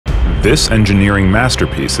This engineering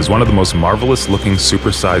masterpiece is one of the most marvelous-looking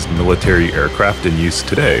supersized military aircraft in use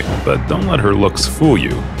today, but don't let her looks fool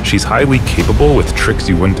you. She's highly capable with tricks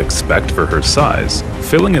you wouldn't expect for her size.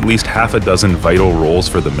 Filling at least half a dozen vital roles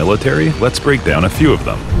for the military, let's break down a few of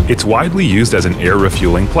them. It's widely used as an air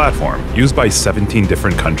refueling platform, used by 17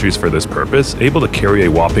 different countries for this purpose, able to carry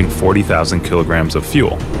a whopping 40,000 kilograms of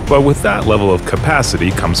fuel. But with that level of capacity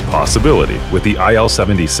comes possibility, with the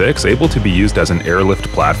Il-76 able to be used as an airlift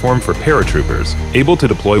platform for paratroopers, able to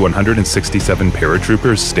deploy 167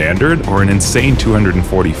 paratroopers standard or an insane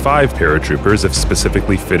 245 paratroopers if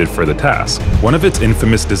specifically fitted for the task. One of its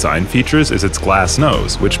infamous design features is its glass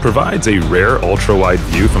nose, which provides a rare ultra-wide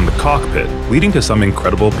view from the cockpit, leading to some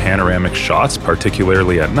incredible panoramic shots,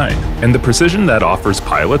 particularly at night. And the precision that offers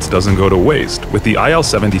pilots doesn't go to waste, with the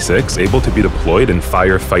Il-76 able to be deployed in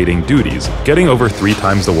firefighting duties, getting over 3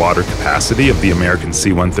 times the water capacity of the American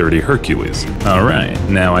C-130 Hercules. Alright,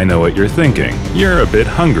 now I know what you're thinking. You're a bit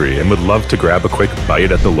hungry and would love to grab a quick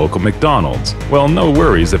bite at the local McDonald's. Well, no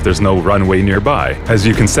worries if there's no runway nearby, as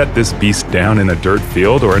you can set this beast down in a dirt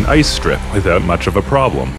field or an ice strip without much of a problem.